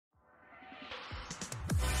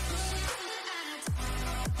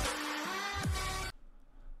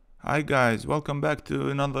Hi guys, welcome back to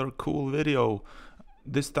another cool video.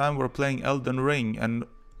 This time we're playing Elden Ring and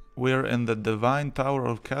we're in the Divine Tower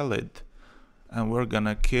of Khalid. And we're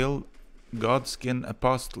gonna kill Godskin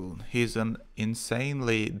Apostle. He's an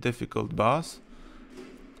insanely difficult boss.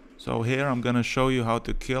 So here I'm gonna show you how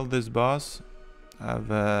to kill this boss.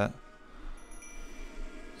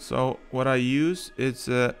 So what I use is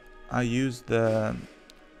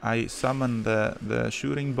I summon the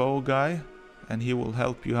shooting bow guy, and he will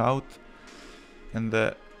help you out. In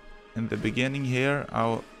the beginning here,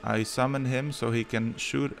 I summon him so he can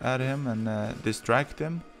shoot at him and distract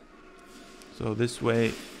him. So this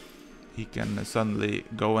way he can suddenly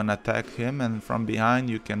go and attack him, and from behind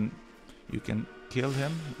you can kill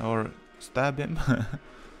him or stab him.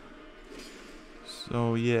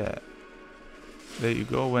 So yeah, there you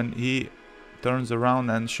go. When he turns around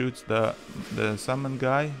and shoots the summon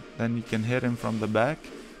guy, then you can hit him from the back.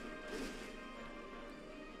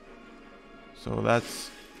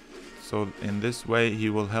 So in this way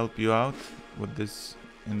he will help you out with this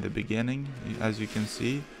in the beginning. As you can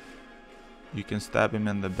see, you can stab him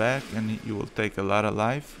in the back and you will take a lot of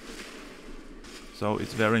life. So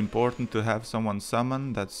it's very important to have someone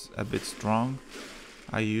summon that's a bit strong.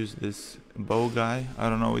 I use this bow guy, I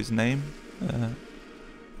don't know his name.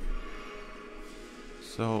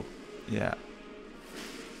 So yeah,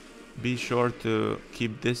 be sure to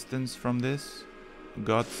keep distance from this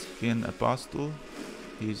Godskin Apostle.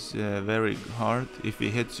 He's very hard. If he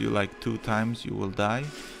hits you like 2 times you will die.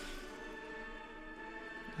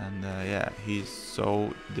 And yeah, he's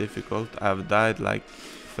so difficult. I've died like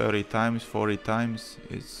 30 times, 40 times.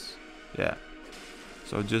 It's yeah.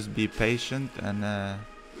 So just be patient, and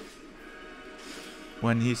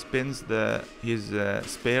when he spins his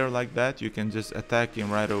spear like that, you can just attack him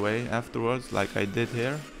right away afterwards, like I did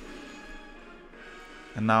here.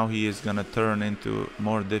 And now he is gonna turn into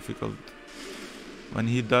more difficult. When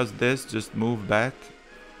he does this, just move back,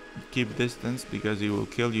 keep distance, because he will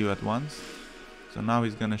kill you at once. So now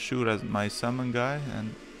he's gonna shoot at my summon guy,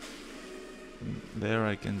 and there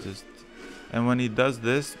I can just... And when he does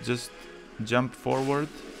this, just jump forward,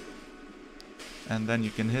 and then you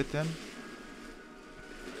can hit him.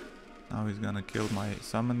 Now he's gonna kill my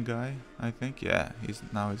summon guy, I think. Yeah,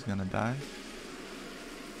 now he's gonna die.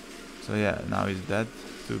 So yeah, now he's dead.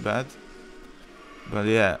 Too bad. But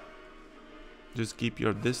yeah, just keep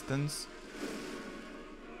your distance.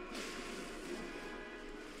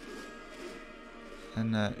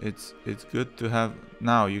 And it's good to have...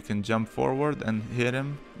 Now you can jump forward and hit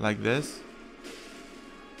him like this.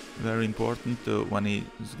 Very important to, when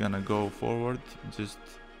he's gonna go forward, just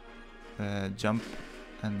jump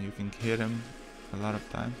and you can hit him a lot of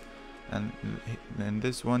times. And in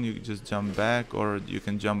this one you just jump back, or you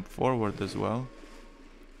can jump forward as well.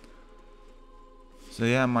 So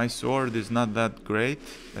yeah, my sword is not that great.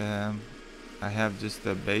 I have just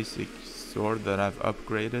a basic sword that I've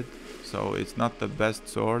upgraded, so it's not the best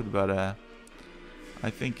sword, but I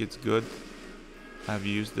think it's good. I've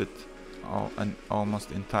used it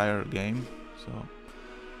almost entire game. So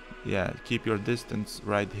yeah, keep your distance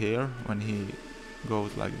right here when he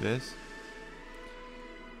goes like this.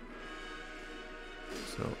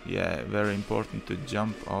 So yeah, very important to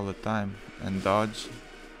jump all the time and dodge.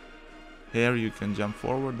 Here you can jump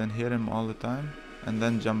forward and hit him all the time, and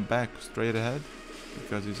then jump back straight ahead,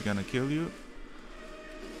 because he's gonna kill you.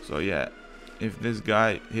 So yeah, if this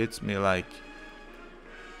guy hits me like...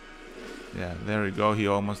 Yeah, there you go, he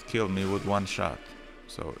almost killed me with 1 shot.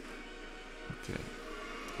 So okay,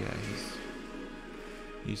 yeah,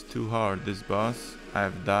 he's too hard, this boss.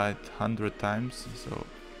 I've died 100 times, so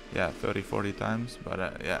yeah, 30-40 times,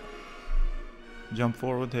 but yeah. Jump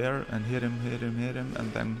forward here and hit him,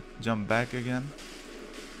 and then jump back again.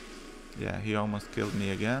 Yeah, he almost killed me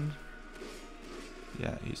again.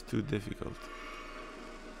 Yeah, he's too difficult.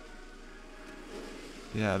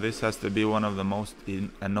 Yeah, this has to be one of the most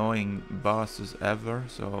annoying bosses ever,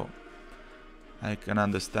 so I can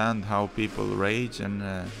understand how people rage and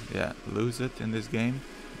yeah, lose it in this game,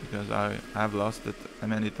 because I've lost it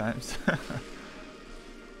many times.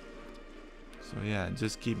 So yeah,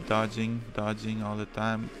 just keep dodging all the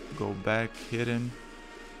time. Go back, hit him,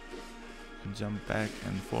 and jump back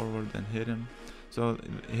and forward and hit him. So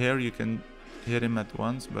here you can hit him at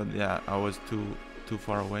once, but yeah, I was too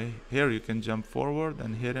far away. Here you can jump forward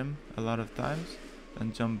and hit him a lot of times,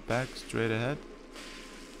 and jump back straight ahead.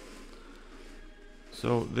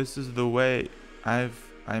 So this is the way I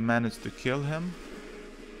managed to kill him.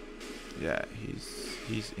 Yeah,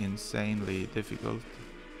 he's insanely difficult.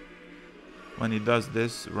 When he does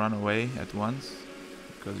this, run away at once,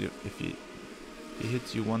 because if he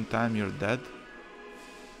hits you 1 time, you're dead.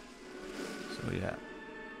 So yeah,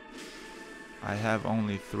 I have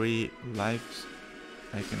only 3 lives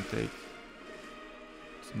I can take.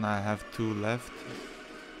 So now I have 2 left.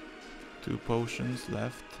 2 potions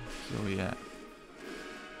left. So yeah.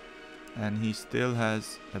 And he still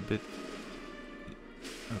has a bit.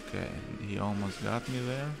 Okay, he almost got me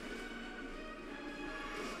there.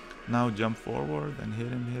 Now jump forward and hit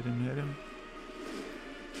him, hit him, hit him.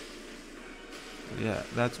 Yeah,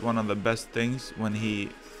 that's one of the best things when he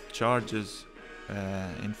charges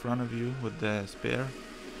in front of you with the spear.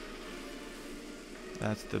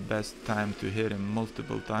 That's the best time to hit him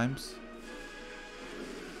multiple times.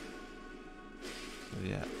 So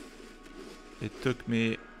yeah, it took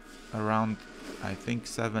me around, I think,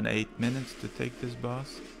 7-8 minutes to take this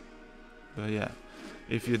boss. But yeah,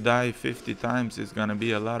 if you die 50 times, it's gonna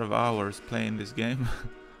be a lot of hours playing this game.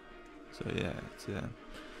 So yeah, it's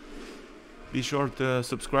be sure to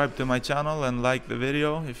subscribe to my channel and like the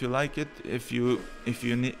video if you like it. If you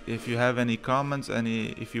have any comments,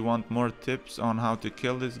 if you want more tips on how to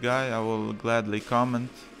kill this guy, I will gladly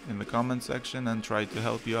comment in the comment section and try to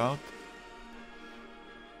help you out.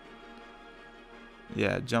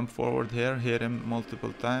 Yeah, jump forward here, hit him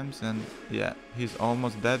multiple times, and yeah, he's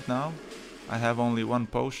almost dead now. I have only 1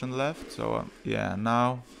 potion left, so yeah,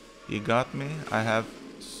 now he got me. I have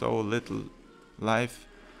so little life.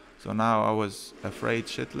 So now I was afraid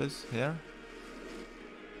shitless here.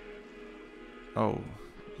 Oh,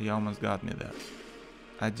 he almost got me there.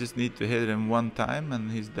 I just need to hit him 1 time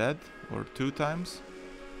and he's dead, or 2 times.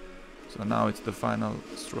 So now it's the final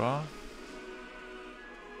straw.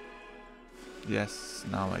 Yes,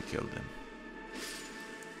 now I killed him.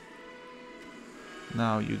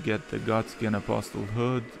 Now you get the Godskin Apostle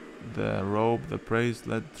Hood, the robe, the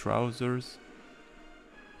bracelet, trousers.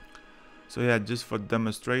 So yeah, just for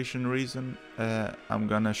demonstration reason, I'm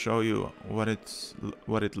gonna show you what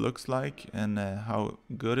it looks like and how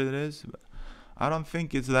good it is. I don't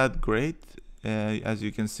think it's that great. As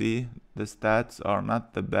you can see, the stats are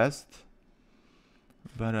not the best,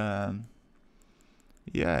 but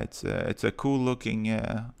yeah, it's a cool looking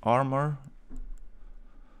armor.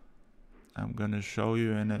 I'm gonna show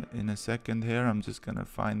you in a second here. I'm just gonna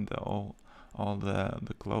find all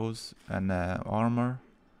the clothes and armor.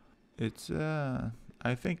 It's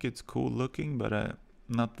I think it's cool looking, but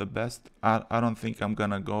not the best. I don't think I'm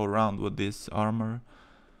gonna go around with this armor.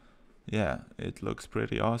 Yeah, it looks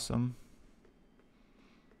pretty awesome.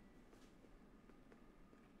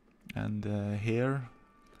 And here,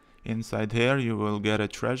 inside here, you will get a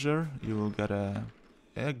treasure. You will get a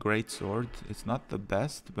great sword. It's not the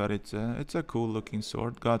best, but it's a cool looking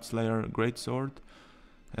sword. Godslayer great sword.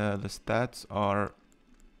 The stats are,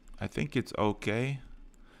 I think it's okay.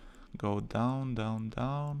 Go down, down,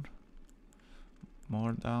 down.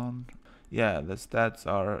 More down. Yeah, the stats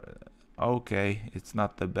are okay. It's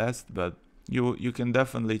not the best, but you can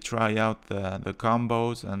definitely try out the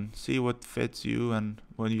combos and see what fits you and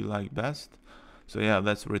what you like best. So yeah,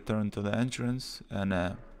 let's return to the entrance, and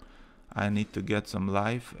I need to get some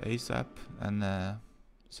life ASAP and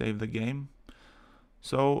save the game.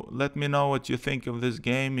 So let me know what you think of this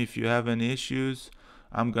game. If you have any issues,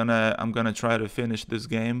 I'm gonna try to finish this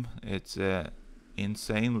game. It's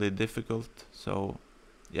insanely difficult. So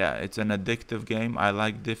yeah, it's an addictive game. I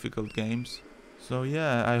like difficult games. So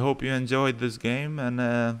yeah, I hope you enjoyed this game,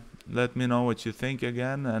 and let me know what you think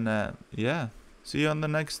again. And yeah, see you on the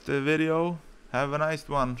next video. Have a nice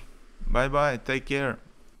one. Bye bye. Take care.